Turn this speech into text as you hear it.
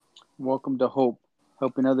Welcome to Hope,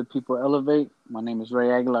 helping other people elevate. My name is Ray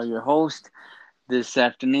Aguilar, your host. This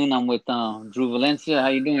afternoon, I'm with Drew Valencia. How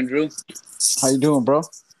you doing, Drew? How you doing, bro?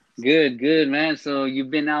 Good, good, man. So you've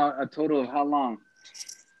been out a total of how long?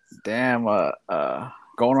 Damn,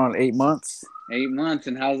 going on 8 months. 8 months.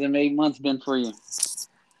 And how's them 8 months been for you?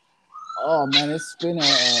 Oh man, it's been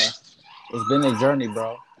a journey,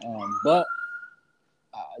 bro. But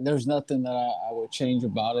there's nothing that I would change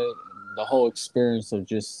about it. The whole experience of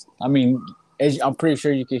just, I mean, I'm pretty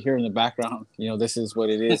sure you could hear in the background. This is what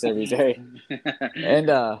it is every day,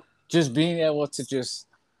 and just being able to just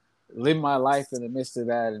live my life in the midst of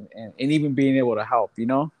that, and even being able to help.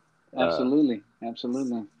 Uh, Absolutely,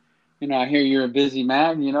 absolutely. I hear you're a busy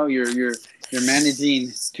man. You're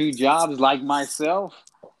managing two jobs like myself,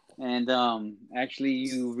 and actually,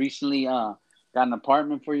 you recently got an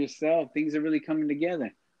apartment for yourself. Things are really coming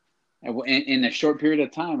together in a short period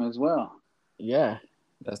of time as well. yeah,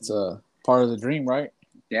 that's part of the dream, right?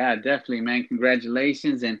 Yeah, definitely, man.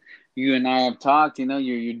 Congratulations. And you and I have talked.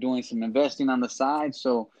 You're doing some investing on the side.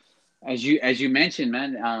 So as you mentioned,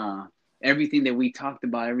 man, everything that we talked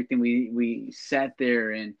about, everything we sat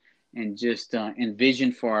there and just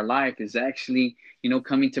envisioned for our life is actually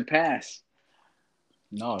coming to pass.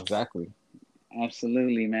 No, exactly.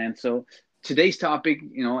 Absolutely, man. So today's topic,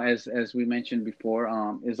 as we mentioned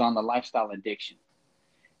before, is on the lifestyle addiction.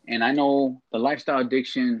 And I know the lifestyle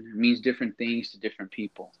addiction means different things to different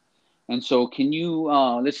people. And so, can you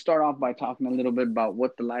let's start off by talking a little bit about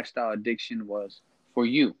what the lifestyle addiction was for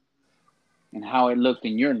you and how it looked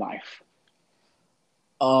in your life.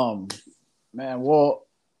 Um, Man, well,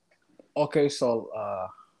 okay, so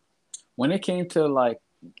when it came to like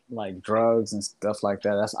drugs and stuff like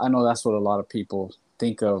that, I know that's what a lot of people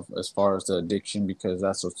think of as far as the addiction because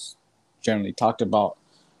that's what's generally talked about.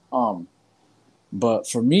 Um, but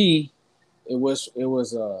for me, it was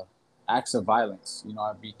acts of violence.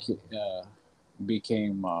 I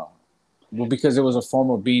became well because it was a form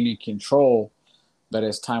of being in control. But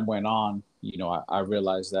as time went on, I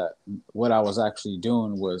realized that what I was actually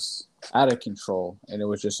doing was out of control, and it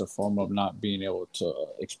was just a form of not being able to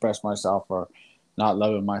express myself or not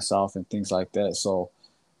loving myself and things like that. So,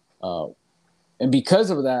 uh, and because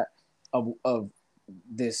of that, of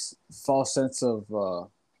this false sense of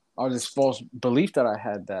or this false belief that I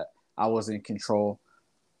had that I was in control,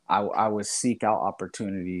 I would seek out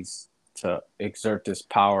opportunities to exert this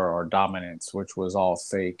power or dominance, which was all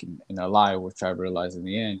fake and a lie, which I realized in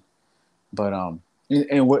the end. But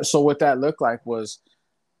so what that looked like was,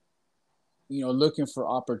 looking for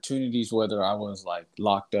opportunities, whether I was like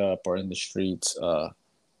locked up or in the streets,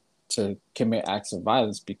 to commit acts of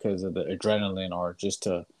violence because of the adrenaline or just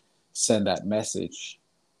to send that message.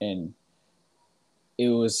 And it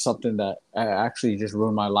was something that actually just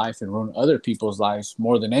ruined my life and ruined other people's lives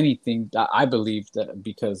more than anything. I believe that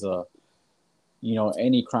because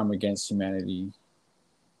any crime against humanity,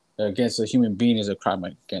 against a human being, is a crime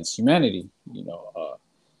against humanity.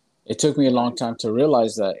 It took me a long Right. time to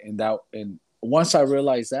realize that, and once I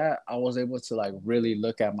realized that, I was able to like really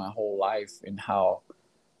look at my whole life and how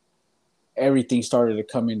everything started to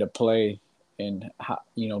come into play, and how,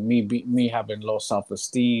 me having low self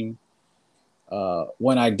esteem.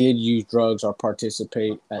 When I did use drugs or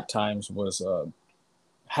participate at times was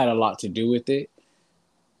had a lot to do with it.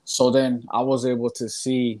 So then I was able to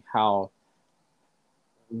see how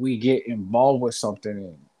we get involved with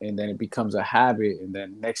something, and then it becomes a habit, and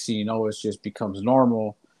then next thing you know, it just becomes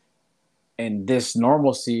normal. And this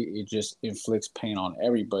normalcy, it just inflicts pain on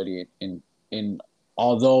everybody. And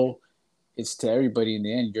although it's to everybody, in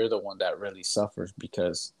the end, you're the one that really suffers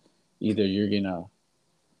because either you're gonna,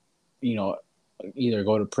 you know, either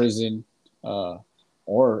go to prison, uh,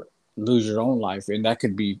 or lose your own life, and that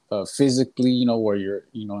could be physically, where you're,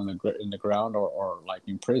 in the ground, or like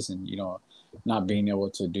in prison, not being able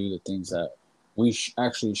to do the things that we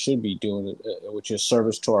actually should be doing, which is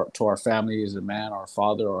service to our family as a man, or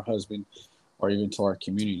father, or husband, or even to our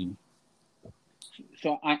community.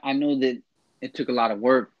 So I know that it took a lot of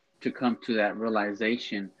work to come to that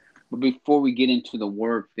realization. But before we get into the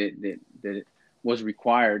work that was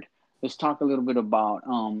required, let's talk a little bit about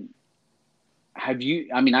have you?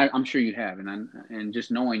 I mean, I'm sure you have, and just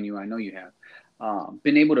knowing you, I know you have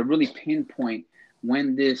been able to really pinpoint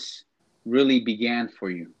when this really began for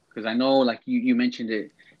you. Because I know, like you mentioned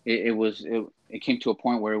it, it came to a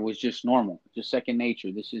point where it was just normal, just second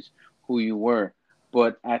nature. This is who you were.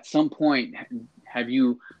 But at some point, have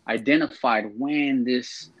you identified when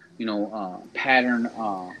this pattern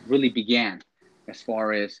really began, as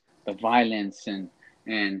far as the violence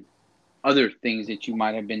and other things that you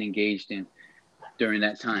might have been engaged in during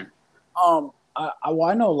that time? well,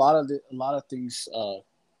 I know a lot of things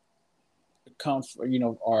come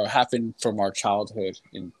from, or happen from our childhood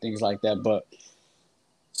and things like that. But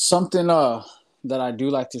something that I do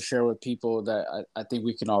like to share with people that I think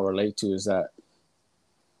we can all relate to is that,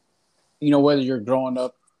 whether you're growing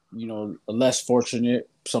up, less fortunate,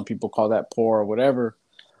 some people call that poor or whatever.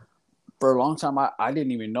 For a long time, I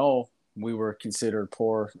didn't even know we were considered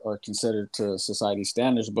poor or considered to society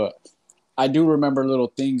standards. But I do remember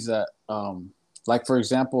little things that, like, for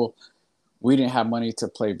example, we didn't have money to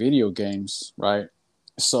play video games, right?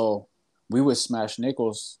 So we would smash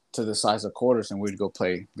nickels to the size of quarters and we'd go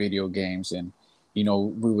play video games. And, we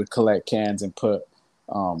would collect cans and put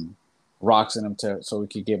rocks in them so we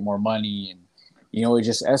could get more money. And, it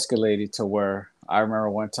just escalated to where I remember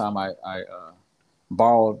one time I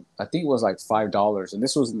borrowed, I think it was like $5. And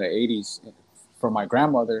this was in the 80s from my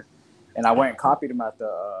grandmother. And I went and copied them at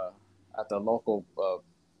the local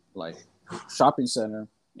like shopping center,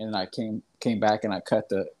 and I came back and I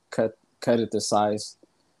cut it the size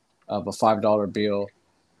of a $5 bill,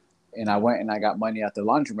 and I went and I got money at the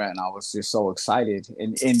laundromat, and I was just so excited,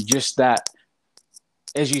 and just that,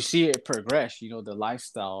 as you see it progress, the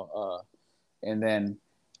lifestyle, and then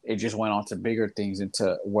it just went on to bigger things,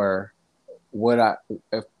 into where what I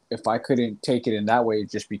if I couldn't take it in that way,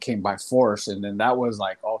 it just became by force, and then that was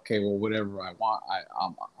like, okay, well, whatever I want,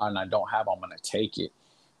 and I don't have, I'm gonna take it.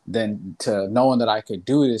 Then to knowing that I could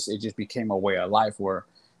do this, it just became a way of life where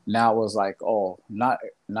now it was like, oh, not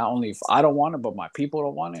only if I don't want it, but my people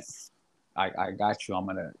don't want it, I got you. I'm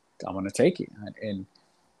gonna take it.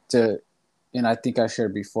 To and I think I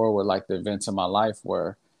shared before with like the events in my life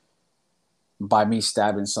where by me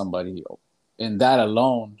stabbing somebody, and that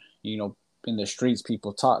alone, in the streets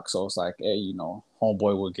people talk. So it's like, hey,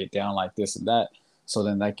 homeboy will get down like this and that. So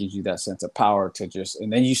then that gives you that sense of power to just,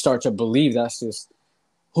 and then you start to believe that's just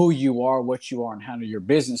who you are, what you are, and handle your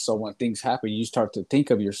business. So when things happen, you start to think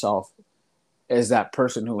of yourself as that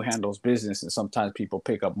person who handles business. And sometimes people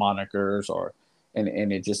pick up monikers, and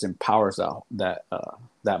it just empowers that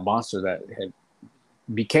monster that had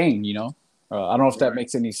became. I don't know if that Right.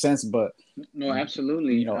 makes any sense, but No,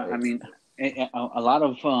 absolutely. I it's mean, a lot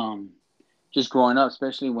of just growing up,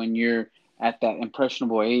 especially when you're at that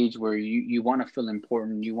impressionable age where you want to feel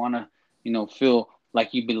important, you want to, feel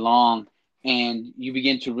like you belong, and you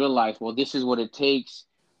begin to realize, well, this is what it takes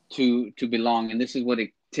to belong, and this is what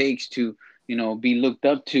it takes to, be looked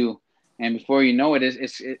up to. And before you know it,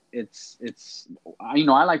 it's I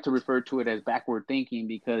like to refer to it as backward thinking,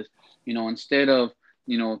 because, instead of,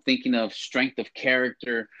 thinking of strength of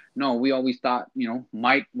character, no, we always thought,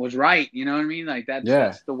 might was right. You know what I mean? Like yeah,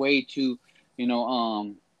 that's the way to,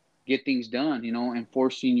 get things done,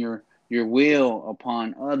 enforcing your will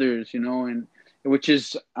upon others, and which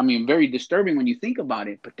is, I mean, very disturbing when you think about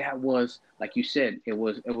it. But that was, like you said, it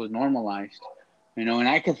was normalized, and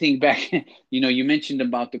I can think back, you mentioned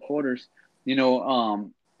about the quarters,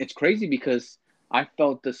 it's crazy because I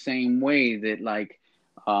felt the same way, that like,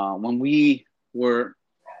 when were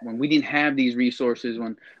we didn't have these resources,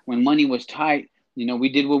 when money was tight, we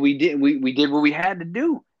did what we did. We did what we had to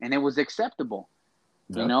do, and it was acceptable.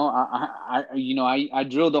 yep. I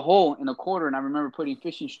drilled a hole in a quarter, and I remember putting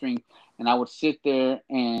fishing string, and I would sit there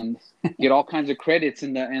and get all kinds of credits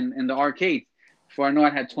in the arcade. Before I know, I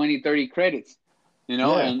had 20, 30 credits.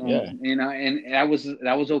 Yeah, And yeah. and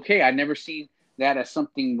that was okay. I never seen that as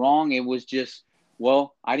something wrong. It was just,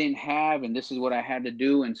 well, I didn't have, and this is what I had to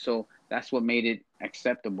do, and so that's what made it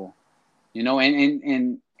acceptable.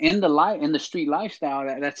 And in the street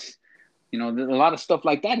lifestyle, that's, a lot of stuff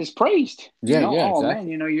like that is praised. Yeah, yeah, Oh man,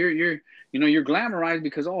 exactly. you're glamorized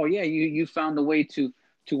because, oh yeah, you found a way to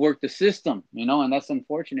work the system. And that's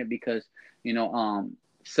unfortunate because, you know um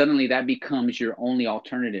suddenly that becomes your only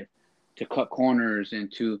alternative, to cut corners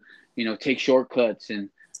and to, take shortcuts, and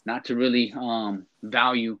not to really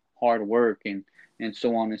value hard work, and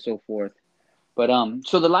so on and so forth. But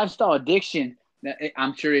so the lifestyle addiction,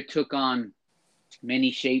 I'm sure it took on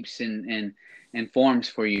many shapes and forms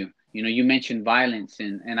for you. You mentioned violence,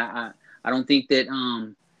 and I don't think that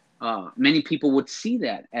many people would see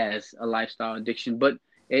that as a lifestyle addiction, but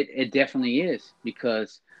it definitely is,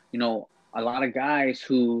 because, a lot of guys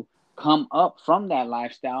who come up from that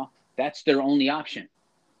lifestyle, that's their only option.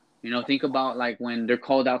 Think about, like, when they're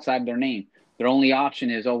called outside their name, their only option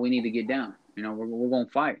is, oh, we need to get down. We're going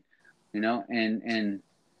to fight. And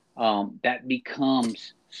that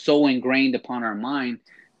becomes so ingrained upon our mind,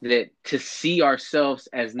 that to see ourselves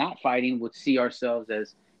as not fighting would see ourselves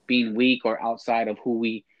as being weak or outside of who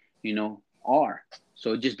we, are.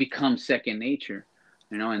 So it just becomes second nature,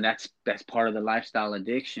 and that's part of the lifestyle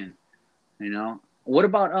addiction. What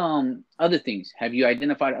about other things? Have you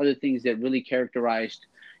identified other things that really characterized,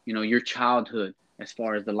 your childhood as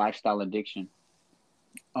far as the lifestyle addiction?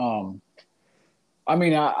 Um, I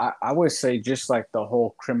mean, I would say just like the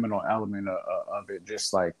whole criminal element of it,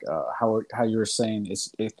 just like how you were saying,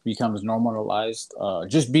 it becomes normalized.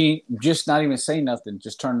 Just not even saying nothing,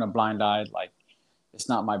 just turning a blind eye, like it's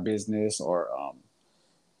not my business, or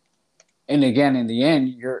and again, in the end,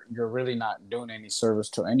 you're really not doing any service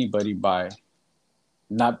to anybody by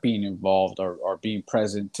not being involved or being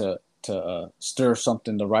present to stir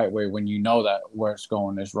something the right way when you know that where it's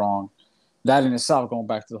going is wrong. That in itself, going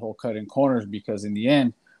back to the whole cutting corners, because in the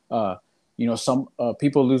end, uh, some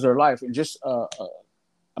people lose their life, and just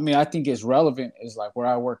I mean, I think it's relevant is like where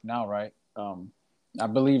I work now, right? I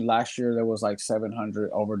believe last year there was like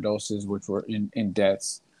 700 overdoses, which were in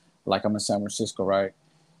deaths. Like I'm in San Francisco, right?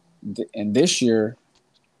 And this year,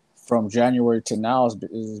 from January to now,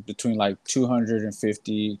 is between like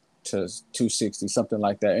 250 to 260, something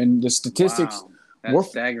like that. And the statistics, Wow, we're that's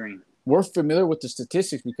staggering. we're familiar with the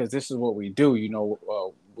statistics because this is what we do.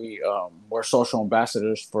 We're social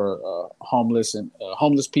ambassadors for homeless and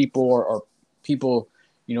homeless people, or people,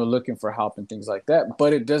 looking for help and things like that.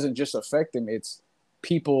 But it doesn't just affect them; it's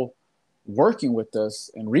people working with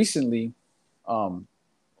us. And recently, um,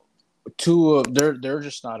 they're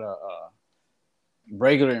just not a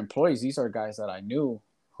regular employees. These are guys that I knew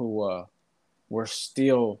who were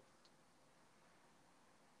still.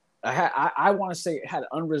 I want to say had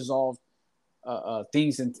unresolved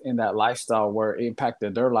things in that lifestyle where it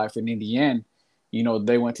impacted their life, and in the end,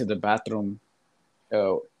 they went to the bathroom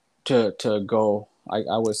uh, to go.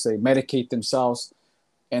 I would say medicate themselves,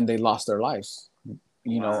 and they lost their lives.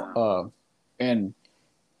 You know, Wow. uh, and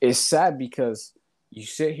it's sad because you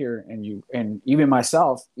sit here and even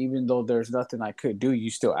myself, even though there's nothing I could do, you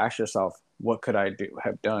still ask yourself, what could I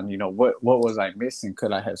have done? What was I missing?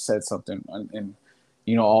 Could I have said something? And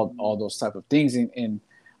all those type of things. And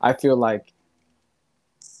I feel like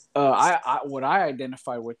I what I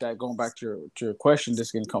identify with that, going back to your question,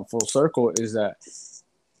 this can come full circle, is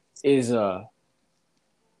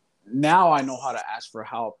now I know how to ask for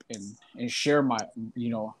help and share my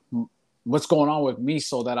what's going on with me,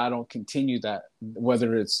 so that I don't continue that,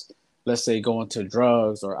 whether it's, let's say, going to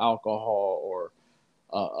drugs or alcohol or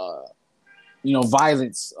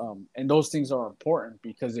violence, and those things are important,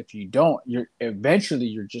 because if you don't, you're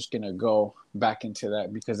just gonna go back into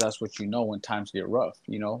that, because that's what when times get rough,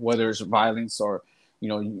 whether it's violence or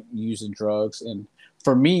using drugs. And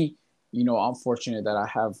for me, I'm fortunate that I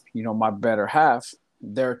have my better half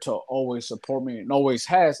there to always support me, and always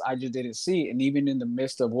has. I just didn't see it. And even in the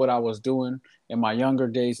midst of what I was doing in my younger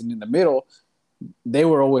days and in the middle, they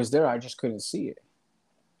were always there. I just couldn't see it.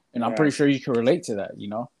 And I'm pretty Right. sure you can relate to that.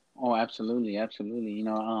 Oh, absolutely, absolutely.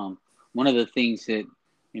 One of the things that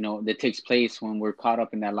that takes place when we're caught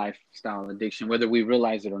up in that lifestyle addiction, whether we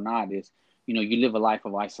realize it or not, is you live a life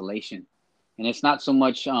of isolation, and it's not so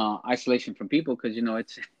much isolation from people, because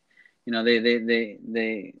it's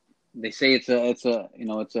they say it's a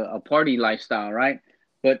a party lifestyle, right?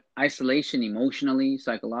 But isolation emotionally,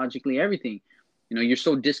 psychologically, everything, you're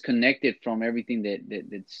so disconnected from everything that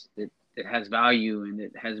has value and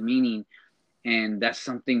that has meaning. And that's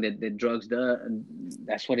something that drugs does.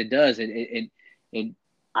 That's what it does. It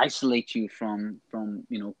isolates you from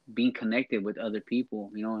being connected with other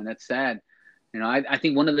people, and that's sad. I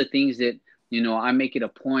think one of the things that I make it a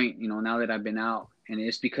point, now that I've been out, and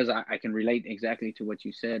it's because I can relate exactly to what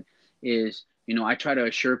you said, is I try to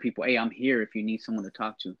assure people, hey, I'm here if you need someone to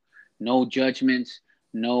talk to. No judgments,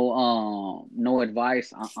 no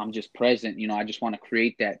advice. I'm just present. I just want to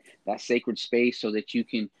create that sacred space so that you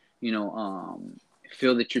can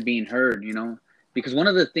feel that you're being heard, because one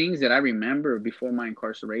of the things that I remember before my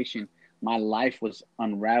incarceration, my life was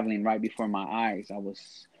unraveling right before my eyes. I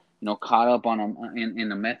was, caught up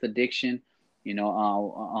in a meth addiction.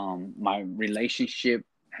 My relationship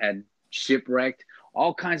had shipwrecked,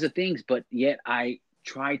 all kinds of things, but yet I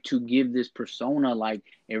tried to give this persona like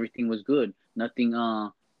everything was good, nothing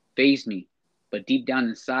phased me. But deep down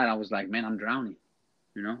inside, I was like, man, I'm drowning.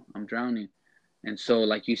 I'm drowning. And so,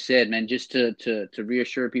 like you said, man, just to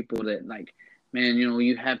reassure people that, like, man,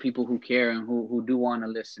 you have people who care and who do want to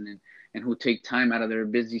listen, and who take time out of their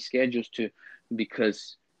busy schedules to,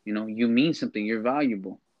 because you mean something, you're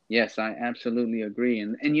valuable. Yes, I absolutely agree.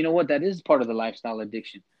 And you know what? That is part of the lifestyle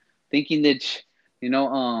addiction, thinking that you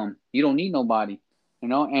don't need nobody,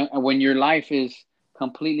 and when your life is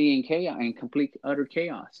completely in chaos, in complete utter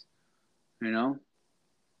chaos, you know.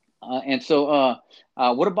 And so,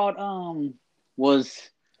 what about was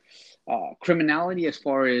criminality, as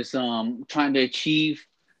far as trying to achieve,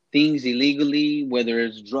 things illegally, whether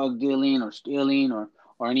it's drug dealing or stealing or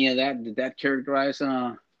any of that? Did that characterize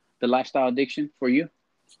the lifestyle addiction for you?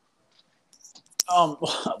 Um,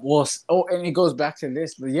 well, and it goes back to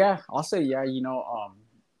this, but yeah, I'll say yeah.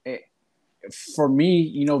 It, for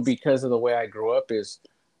me, because of the way I grew up, is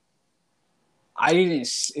I didn't,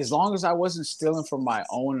 as long as I wasn't stealing from my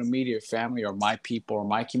own immediate family or my people or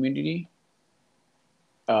my community,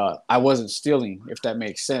 I wasn't stealing, if that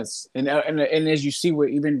makes sense. And as you see, with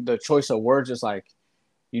even the choice of words is like,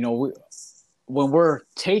 you know, we, when we're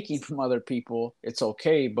taking from other people, it's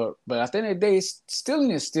okay, but at the end of the day,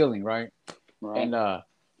 stealing is stealing, right? Right. And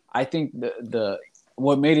I think the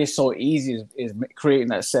what made it so easy is creating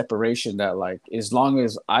that separation that, like, as long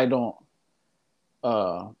as I don't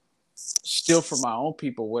uh, steal from my own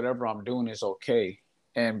people, whatever I'm doing is okay.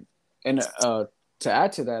 And and to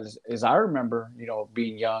add to that is I remember,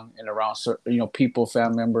 being young and around certain, people,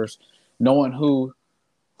 family members, knowing who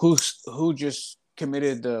just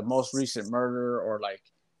committed the most recent murder, or like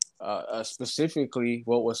specifically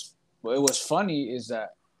what was funny is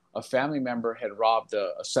that a family member had robbed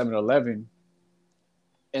a 7-Eleven,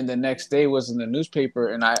 and the next day was in the newspaper,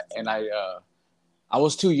 and I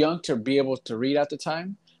was too young to be able to read at the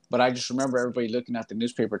time, but I just remember everybody looking at the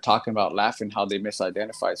newspaper, talking about, laughing how they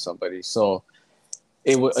misidentified somebody. So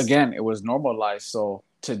it was normalized. So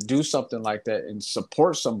to do something like that and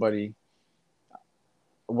support somebody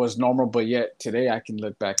was normal, but yet today I can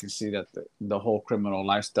look back and see that the whole criminal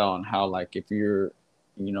lifestyle, and how, like, if you're,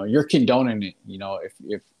 you're condoning it,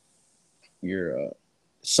 if you're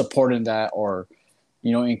supporting that, or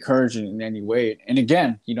encouraging it in any way. And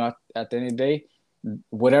again, at the end of the day,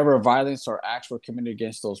 whatever violence or acts were committed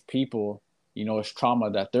against those people, it's trauma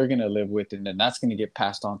that they're going to live with, and then that's going to get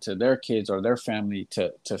passed on to their kids or their family,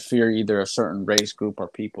 to fear either a certain race group or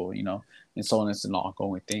people, and so on. It's an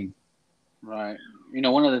ongoing thing. Right.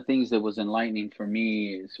 One of the things that was enlightening for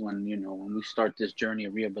me is when we start this journey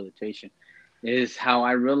of rehabilitation, is how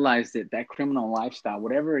I realized that that criminal lifestyle,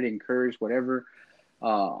 whatever it incurs, whatever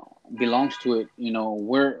uh, belongs to it,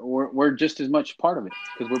 we're just as much part of it,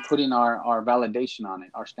 because we're putting our validation on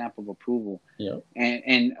it, our stamp of approval. Yeah.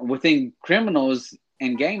 And within criminals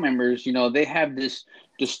and gang members, they have this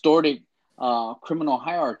distorted criminal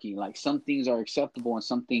hierarchy. Like, some things are acceptable and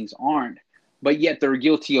some things aren't, but yet they're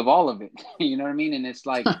guilty of all of it. You know what I mean? And it's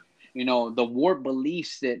like, the warped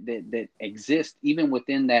beliefs that exist even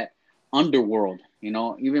within that underworld,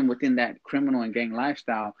 even within that criminal and gang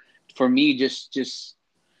lifestyle, for me, just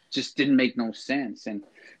didn't make no sense. And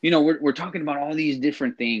we're talking about all these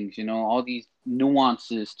different things, all these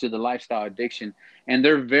nuances to the lifestyle addiction, and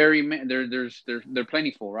they're they're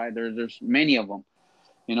plentiful, right? There's many of them,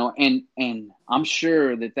 and I'm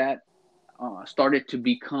sure that started to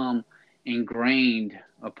become ingrained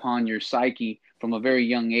upon your psyche from a very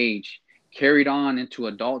young age, carried on into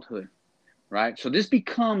adulthood, right? So this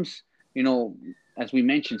becomes, you know, as we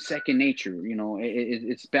mentioned, second nature.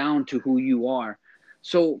 It's bound to who you are.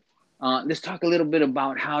 So let's talk a little bit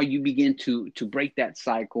about how you begin to break that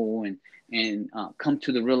cycle and come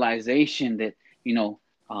to the realization that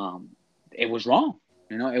um, it was wrong.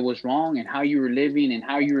 It was wrong, and how you were living and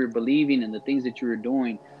how you were believing and the things that you were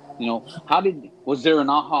doing. How was there an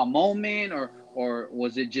aha moment, or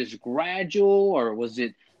was it just gradual, or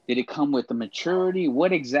did it come with the maturity?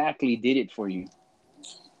 What exactly did it for you?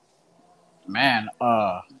 Man,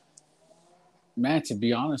 man, to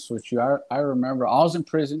be honest with you, I remember I was in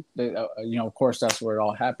prison. Of course, that's where it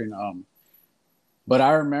all happened. But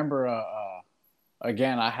I remember,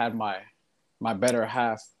 again, I had my better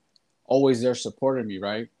half always there supporting me,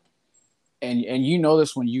 right? And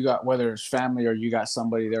this, when you got, whether it's family or you got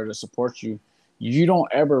somebody there to support you, you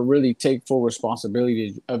don't ever really take full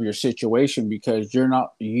responsibility of your situation, because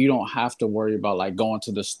you don't have to worry about, like, going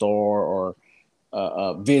to the store, or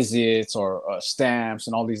visits, or stamps,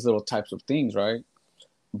 and all these little types of things, right?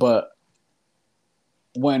 But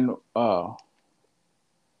when uh,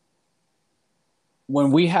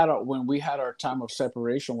 when we had our time of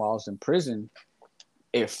separation while I was in prison,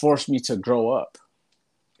 it forced me to grow up.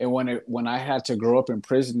 And when I had to grow up in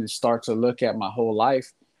prison and start to look at my whole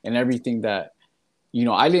life and everything that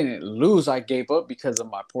I didn't lose, I gave up because of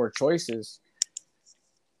my poor choices.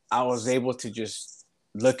 I was able to just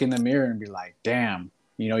look in the mirror and be like, damn,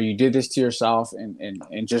 you did this to yourself, and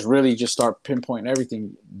just really just start pinpointing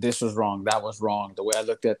everything. This was wrong. That was wrong. The way I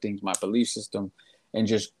looked at things, my belief system, and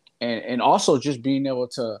just, and also just being able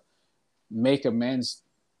to make amends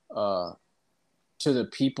uh, to the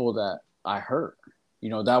people that I hurt.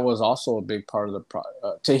 That was also a big part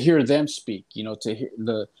of to hear them speak, to hear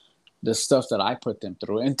the stuff that I put them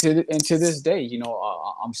through. And to this day, you know,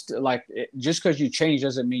 I'm still like, just because you change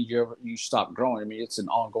doesn't mean you stop growing. I mean, it's an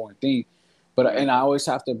ongoing thing. But Right. and I always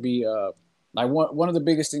have to be like one of the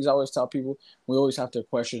biggest things I always tell people, we always have to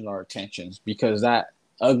question our intentions, because that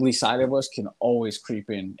ugly side of us can always creep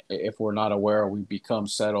in if we're not aware, or we become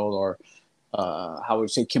settled, or how would you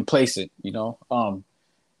say, complacent, you know.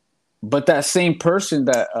 But that same person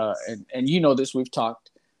that and you know this, we've talked,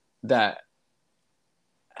 that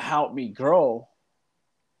helped me grow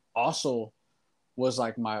also was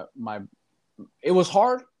like my it was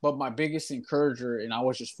hard, but my biggest encourager, and I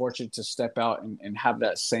was just fortunate to step out and have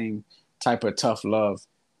that same type of tough love,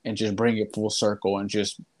 and just bring it full circle, and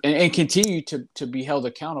just and continue to be held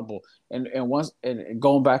accountable. And once, and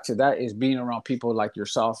going back to that, is being around people like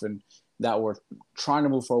yourself, and that were trying to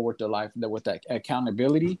move forward with their life, that with that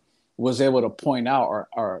accountability, was able to point out,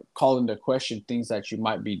 or call into question things that you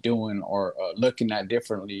might be doing, or looking at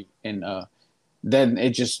differently. And then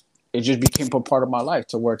it just became a part of my life,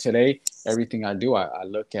 to where today everything I do, I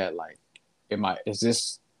look at like, is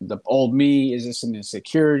this the old me? Is this an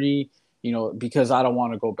insecurity? You know, because I don't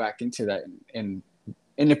want to go back into that. And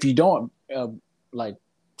if you don't, like,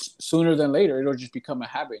 sooner than later, it'll just become a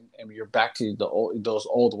habit, and you're back to those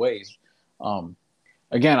old ways. Um,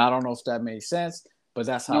 Again, I don't know if that makes sense, but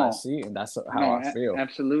that's how I No, see it, and that's how no, I feel.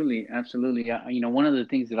 absolutely, absolutely. You know, one of the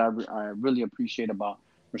things that I really appreciate about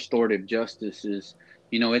restorative justice is,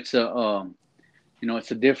 you know, it's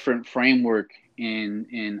a different framework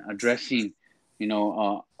in addressing,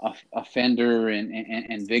 offender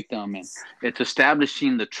and victim, and it's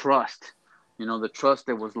establishing the trust, the trust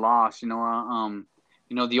that was lost.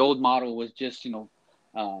 The old model was just,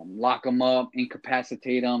 lock them up,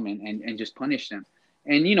 incapacitate them, and just punish them.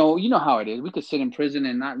 And you know how it is. We could sit in prison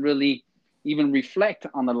and not really even reflect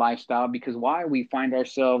on the lifestyle, because why? We find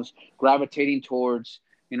ourselves gravitating towards,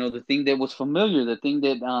 the thing that was familiar, the thing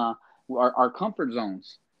that our comfort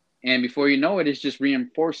zones. And before you know it, it's just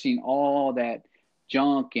reinforcing all that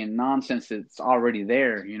junk and nonsense that's already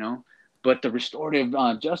there. But the restorative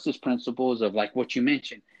justice principles of, like what you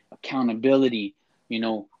mentioned, accountability,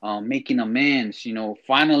 making amends,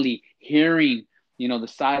 finally hearing, the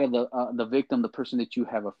side of the victim, the person that you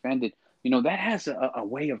have offended, that has a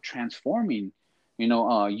way of transforming,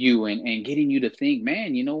 you, and getting you to think,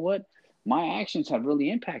 man, you know what? My actions have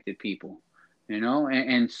really impacted people,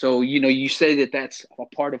 and so, you say that that's a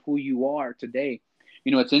part of who you are today.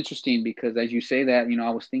 It's interesting because as you say that, I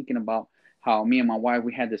was thinking about how me and my wife,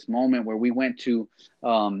 we had this moment where we went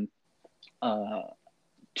um, uh,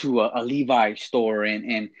 to a Levi store,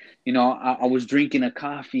 and I was drinking a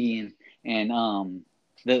coffee, and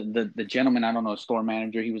the gentleman, I don't know, store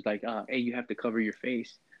manager, he was like, hey, you have to cover your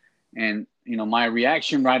face. And my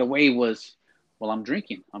reaction right away was, well, I'm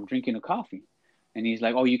drinking a coffee. And he's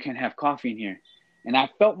like, oh, you can't have coffee in here. And I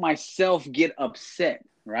felt myself get upset,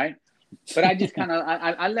 right? But I just kind of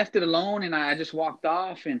I left it alone, and I just walked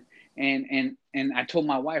off, and I told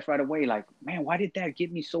my wife right away, like, man, why did that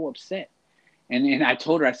get me so upset? And I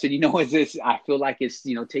told her, I said, is this? I feel like it's,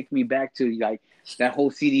 taking me back to, like, that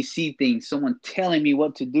whole CDC thing, someone telling me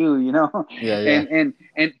what to do. Yeah,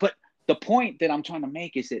 yeah, But the point that I'm trying to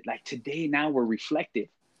make is that, like, today, now we're reflective,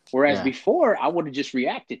 whereas yeah, before I would have just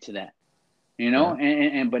reacted to that.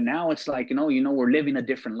 yeah, But now it's like, we're living a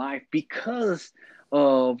different life because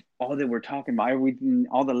of all that we're talking about, everything,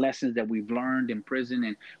 all the lessons that we've learned in prison,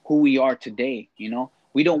 and who we are today.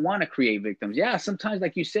 We don't want to create victims. Yeah, sometimes,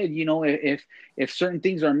 like you said, if certain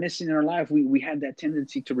things are missing in our life, we have that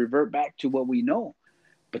tendency to revert back to what we know.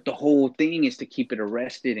 But the whole thing is to keep it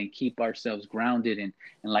arrested and keep ourselves grounded, and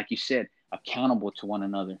like you said, accountable to one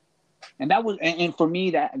another. And for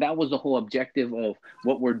me, that was the whole objective of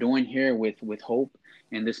what we're doing here with Hope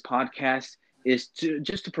and this podcast, is to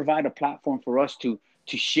just to provide a platform for us to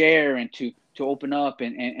share, and to open up,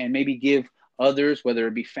 and maybe give others, whether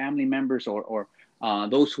it be family members, or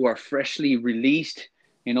those who are freshly released,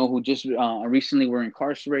 who just recently were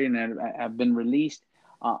incarcerated and have been released,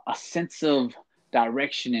 a sense of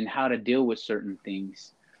direction in how to deal with certain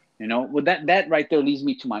things. Well, that right there leads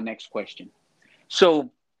me to my next question.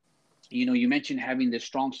 So, you mentioned having this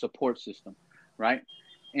strong support system, right?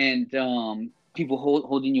 And people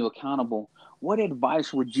holding you accountable. What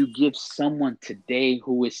advice would you give someone today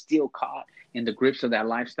who is still caught in the grips of that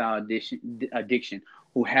lifestyle addiction,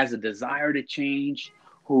 who has a desire to change,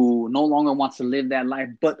 who no longer wants to live that life,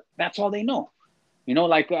 but that's all they know?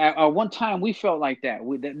 Like at one time we felt like that.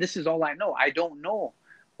 This is all I know. I don't know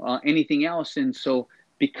anything else. And so,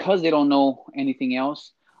 because they don't know anything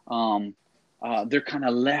else, um, they're kind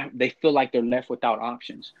of left. They feel like they're left without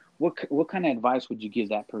options. What kind of advice would you give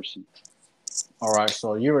that person? All right,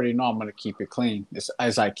 so you already know I'm gonna keep it clean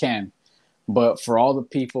as I can. But for all the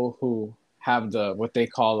people who have the what they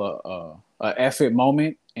call a F it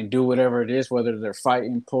moment and do whatever it is, whether they're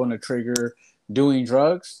fighting, pulling a trigger, doing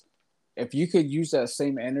drugs, if you could use that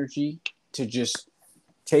same energy to just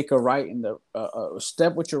take a right in the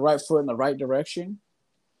step with your right foot in the right direction,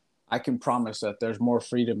 I can promise that there's more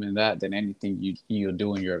freedom in that than anything you'll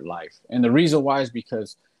do in your life. And the reason why is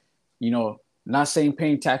because, not saying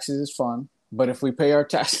paying taxes is fun, but if we pay our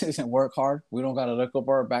taxes and work hard, we don't got to look up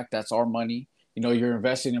our back. That's our money. You're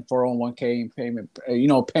investing in 401k and payment,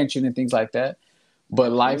 pension and things like that.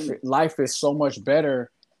 But life Absolutely. life is so much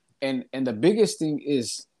better, and the biggest thing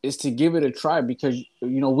is to give it a try, because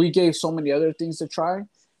we gave so many other things to try.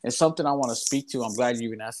 And something I want to speak to, I'm glad you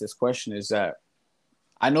even asked this question, is that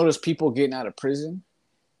I noticed people getting out of prison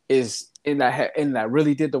is in that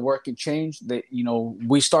really did the work and change that.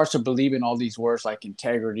 We start to believe in all these words like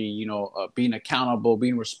integrity, being accountable,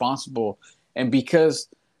 being responsible, and because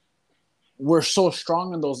we're so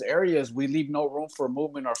strong in those areas, we leave no room for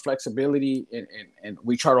movement or flexibility, and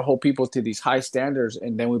we try to hold people to these high standards,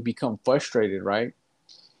 and then we become frustrated, right?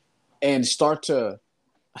 And start to,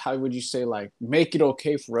 how would you say, like, make it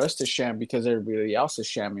okay for us to sham because everybody else is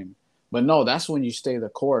shamming. But no, that's when you stay the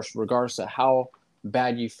course, regardless of how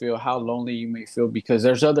bad you feel, how lonely you may feel, because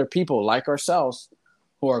there's other people like ourselves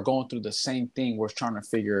who are going through the same thing. We're trying to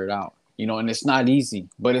figure it out, and it's not easy,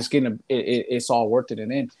 but it's all worth it.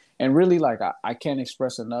 And really, like, I can't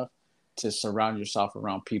express enough to surround yourself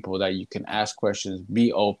around people that you can ask questions,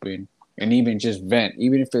 be open, and even just vent.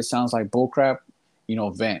 Even if it sounds like bullcrap,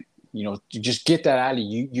 vent. Just get that out of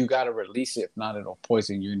you. You got to release it. If not, it'll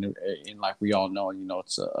poison you. And like we all know,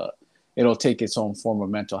 it'll take its own form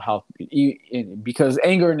of mental health. Because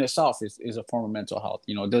anger in itself is a form of mental health.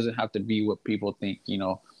 It doesn't have to be what people think.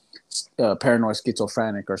 Paranoid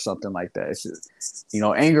schizophrenic or something like that. It's just,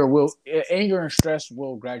 anger and stress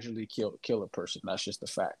will gradually kill a person. That's just a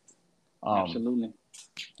fact. Um, Absolutely.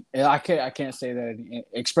 and I can't say that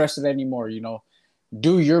express it anymore.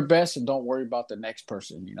 Do your best and don't worry about the next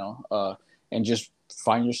person. And just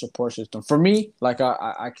find your support system. For me, like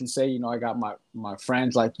I can say, I got my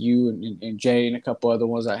friends like you and Jay and a couple other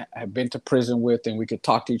ones I have been to prison with, and we could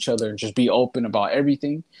talk to each other and just be open about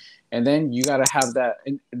everything. And then you got to have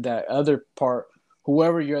that other part,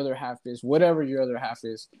 whoever your other half is, whatever your other half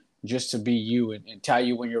is, just to be you and tell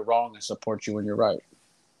you when you're wrong and support you when you're right.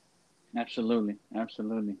 Absolutely.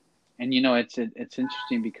 Absolutely. And it's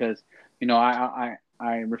interesting because I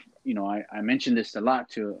mentioned this a lot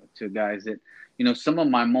to guys that some of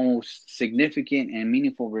my most significant and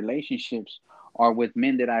meaningful relationships are with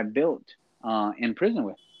men that I built in prison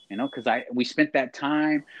with. Because we spent that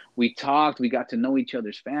time, we talked, we got to know each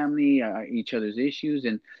other's family, each other's issues,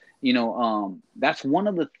 and that's one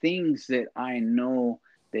of the things that I know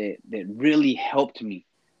that really helped me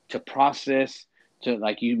to process, to,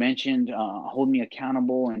 like you mentioned, hold me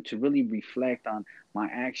accountable, and to really reflect on my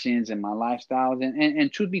actions and my lifestyles.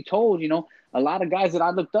 And truth be told, a lot of guys that I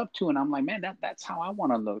looked up to, and I'm like, man, that's how I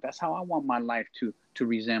want to look. That's how I want my life to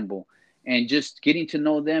resemble. And just getting to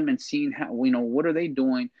know them and seeing how, what are they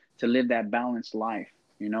doing to live that balanced life,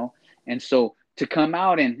 And so to come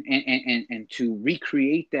out and to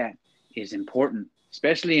recreate that is important,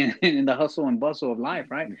 especially in the hustle and bustle of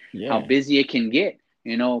life, right? How Yeah. busy it can get,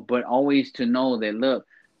 but always to know that, look,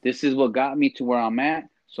 this is what got me to where I'm at.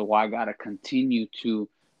 So I got to continue to,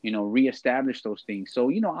 reestablish those things.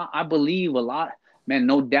 So, I believe a lot, man,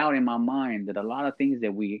 no doubt in my mind that a lot of things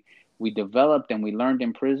that we developed and we learned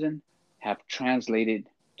in prison have translated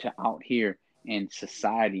to out here in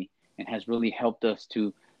society, and has really helped us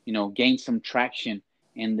to, gain some traction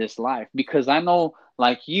in this life. Because I know,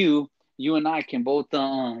 like you and I can both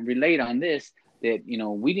relate on this, that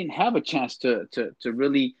we didn't have a chance to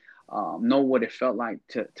really know what it felt like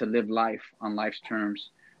to live life on life's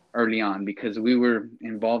terms early on, because we were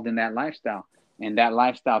involved in that lifestyle, and that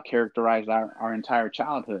lifestyle characterized our entire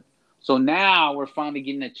childhood. So now we're finally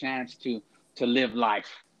getting a chance to live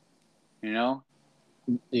life, you know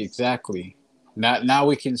Exactly. Now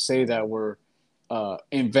we can say that we're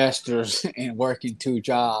investors and working two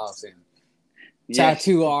jobs and yes.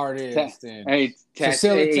 tattoo Ta- artists and hey, hey,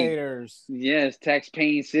 facilitators. yes, tax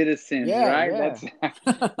paying citizens, Yeah, right? yeah.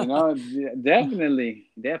 That's definitely,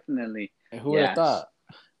 definitely. And who would have Yes. thought?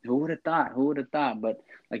 Who would have thought? Who would have thought? But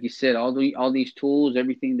like you said, all these tools,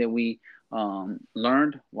 everything that we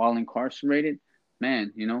learned while incarcerated,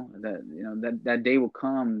 man, that day will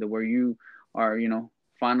come to where you are,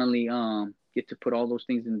 finally get to put all those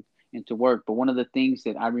things into work. But one of the things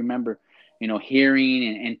that I remember,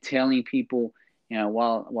 hearing and telling people,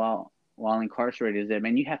 while incarcerated, is that,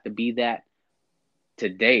 man, you have to be that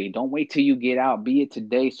today. Don't wait till you get out. Be it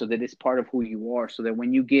today so that it's part of who you are. So that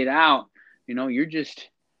when you get out,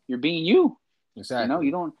 you're being you. Exactly.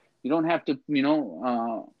 You don't have to,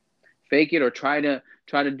 fake it or try to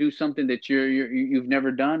do something that you've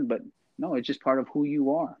never done. But no, it's just part of who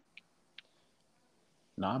you are.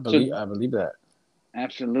 No, So I believe that.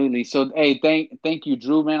 absolutely. So hey, thank you,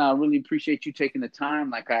 Drew, man. I really appreciate you taking the time.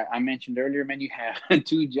 Like I mentioned earlier, man, you have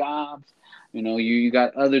two jobs. You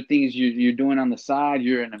got other things you're doing on the side.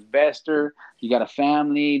 You're an investor. You got a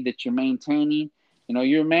family that you're maintaining.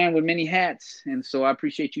 You're a man with many hats, and so I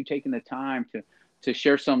appreciate you taking the time to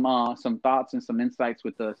share some thoughts and some insights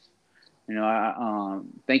with us.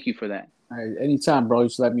 Thank you for that. Hey, anytime, bro.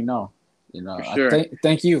 Just let me know. For I sure.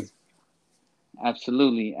 thank you.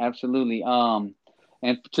 Absolutely, absolutely.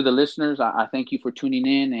 And to the listeners, I thank you for tuning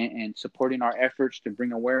in and supporting our efforts to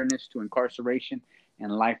bring awareness to incarceration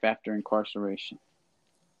and life after incarceration.